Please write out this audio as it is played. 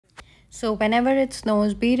So whenever it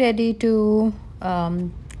snows, be ready to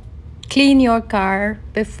clean your car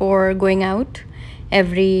before going out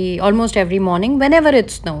almost every morning whenever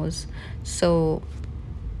it snows. So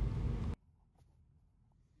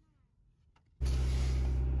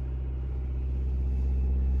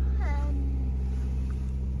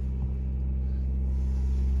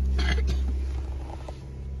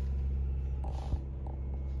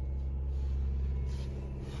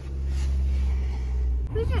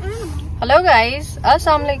hello guys,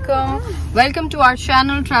 assalamu alaikum. Welcome to our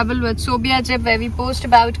channel Travel with Sobia Jib, where we post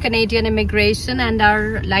about Canadian immigration and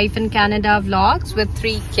our life in Canada vlogs with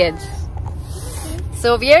 3 kids.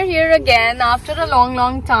 So we are here again after a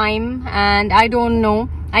long time, and I don't know,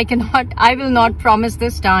 I will not promise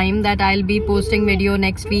this time that I'll be posting video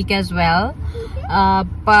next week as well,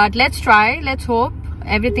 but let's try. Let's hope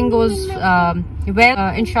everything goes well,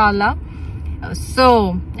 inshallah.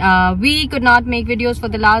 We could not make videos for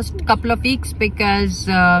the last couple of weeks because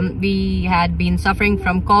we had been suffering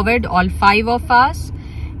from COVID, all 5 of us.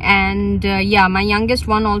 And yeah, my youngest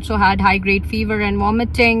one also had high-grade fever and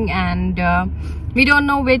vomiting, and we don't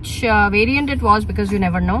know which variant it was because you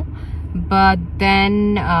never know. But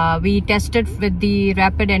then we tested with the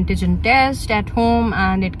rapid antigen test at home,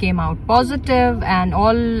 and it came out positive, and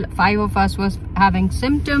all 5 of us was having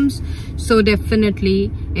symptoms. So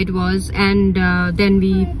definitely it was. And then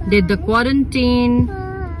we did the quarantine.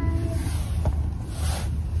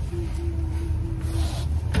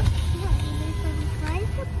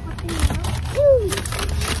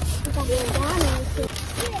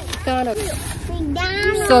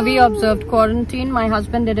 So we observed quarantine. My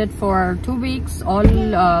husband did it for 2 weeks. All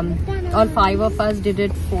 5 of us did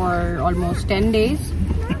it for almost 10 days.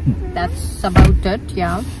 That's about it,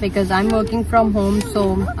 yeah, because I'm working from home,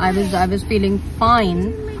 so I was feeling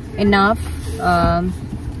fine enough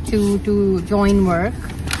to join work,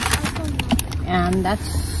 and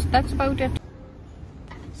that's about it.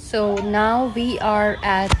 So now we are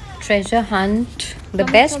at treasure hunt. The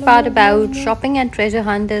best part about shopping at treasure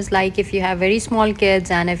hunt is, like, if you have very small kids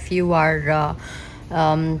and if you are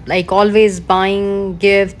like always buying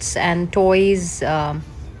gifts and toys,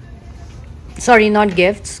 sorry, not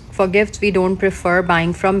gifts. For gifts we don't prefer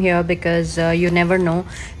buying from here because you never know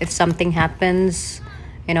if something happens,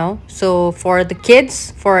 you know. So for the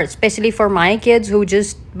kids, especially for my kids who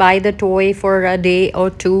just buy the toy for a day or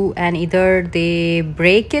two, and either they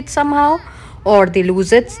break it somehow or they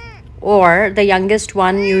lose it, or the youngest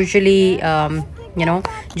one usually you know,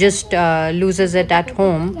 just loses it at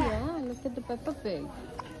home. Yeah, look at the Peppa Pig.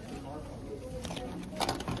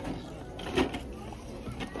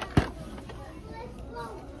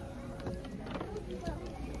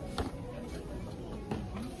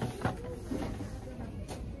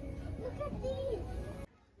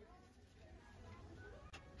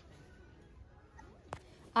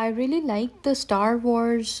 I really like the Star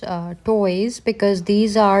Wars toys because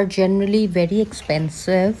these are generally very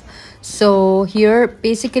expensive. So here,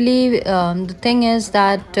 basically, the thing is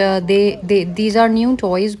that these are new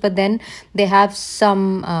toys, but then they have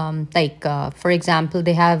some for example,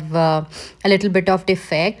 they have a little bit of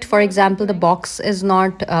defect. For example, the box is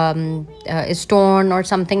not is torn or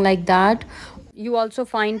something like that. You also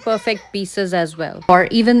find perfect pieces as well, or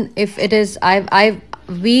even if it is, I've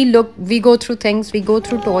we go through things, we go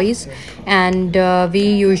through toys, and we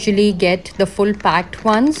usually get the full packed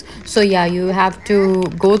ones. So yeah, you have to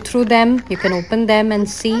go through them, you can open them and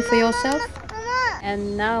see for yourself.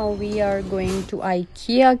 And now we are going to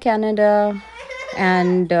Ikea Canada,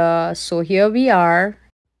 and so here we are.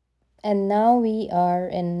 And now we are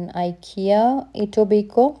in Ikea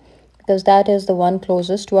Etobicoke, because that is the one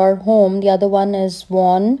closest to our home. The other one is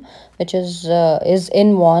Vaughan, which is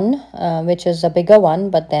in Vaughan, which is a bigger one.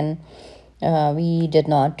 But then we did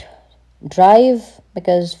not drive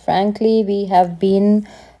because, frankly, we have been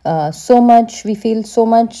we feel so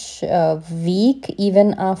much weak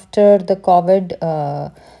even after the COVID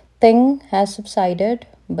thing has subsided.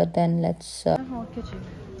 But then let's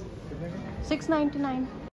 $6.99.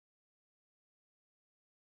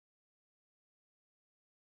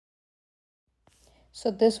 So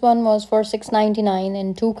this one was for $6.99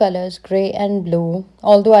 in 2 colors, gray and blue.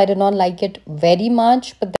 Although I did not like it very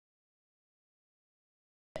much, but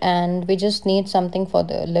and we just need something for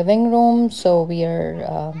the living room. So we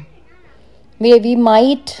are we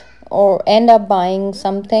might or end up buying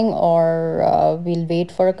something, or we'll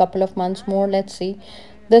wait for a couple of months more. Let's see.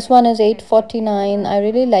 This one is $8.49. I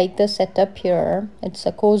really like the setup here. It's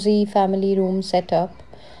a cozy family room setup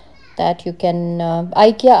that you can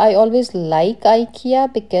Ikea. I always like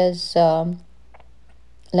Ikea because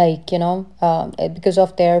like, you know, because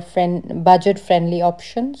of their budget friendly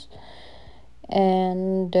options.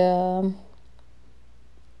 And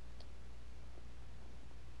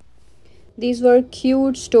these were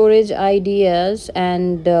cute storage ideas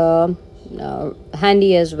and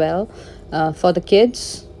handy as well for the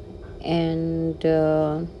kids. And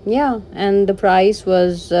yeah, and the price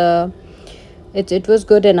was it was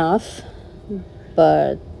good enough.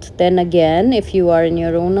 But then again, if you are in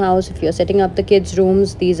your own house, if you're setting up the kids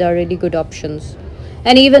rooms, these are really good options.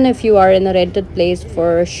 And even if you are in a rented place,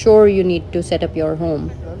 for sure you need to set up your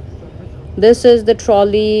home. This is the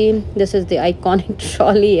trolley. This is the iconic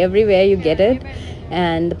trolley. Everywhere you get it,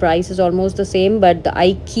 and the price is almost the same, but the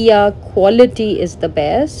IKEA quality is the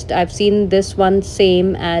best. I've seen this one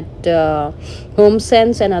same at Home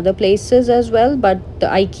Sense and other places as well, but the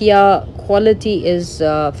IKEA quality is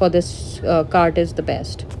for this cart is the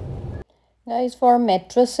best. Guys, for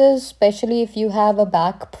mattresses, especially if you have a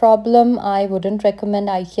back problem, I wouldn't recommend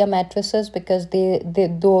IKEA mattresses because they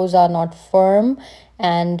those are not firm,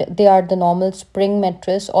 and they are the normal spring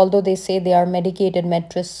mattress. Although they say they are medicated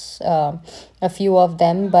mattress, a few of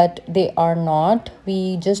them, but they are not.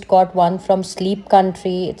 We just got one from Sleep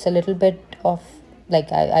Country. It's a little bit of,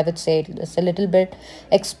 like, I would say it's a little bit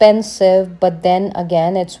expensive, but then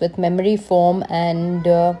again, it's with memory foam and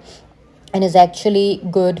is actually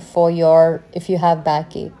good for your if you have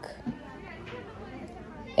backache.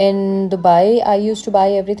 In Dubai, I used to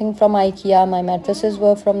buy everything from IKEA. My mattresses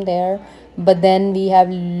were from there, but then we have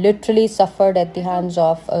literally suffered at the hands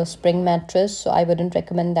of a spring mattress, so I wouldn't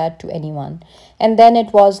recommend that to anyone. And then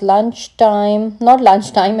it was lunchtime, not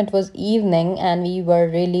lunchtime, it was evening, and we were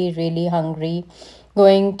really, really hungry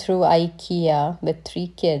going through IKEA with 3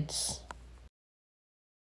 kids.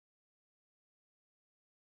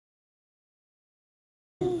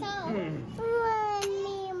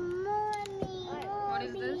 What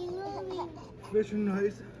is this? Fish and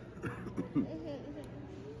rice.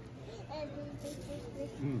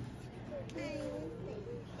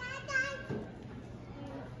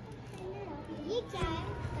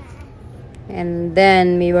 And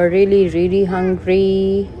then we were really, really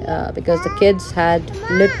hungry because the kids had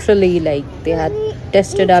literally, like, they had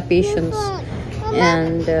tested our patience.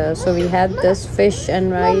 And so we had this fish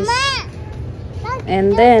and rice,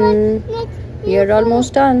 and then we are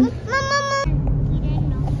almost done.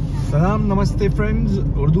 Salam, namaste friends.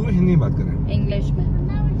 Urdu Hindi baat kare. English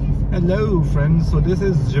mein. Hello friends. So this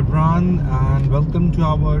is Gibran and welcome to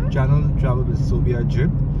our channel Travel with Sobia Jib.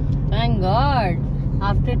 Thank God.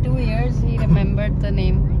 After 2 years, he remembered the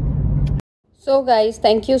name. So guys,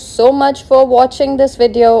 thank you so much for watching this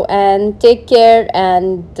video, and take care,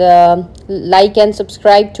 and like and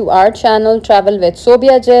subscribe to our channel Travel with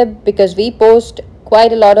Sobia Jib, because we post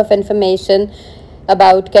quite a lot of information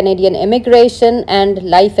about Canadian immigration and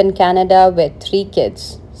life in Canada with 3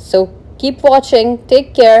 kids. So keep watching.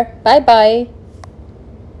 Take care. Bye bye.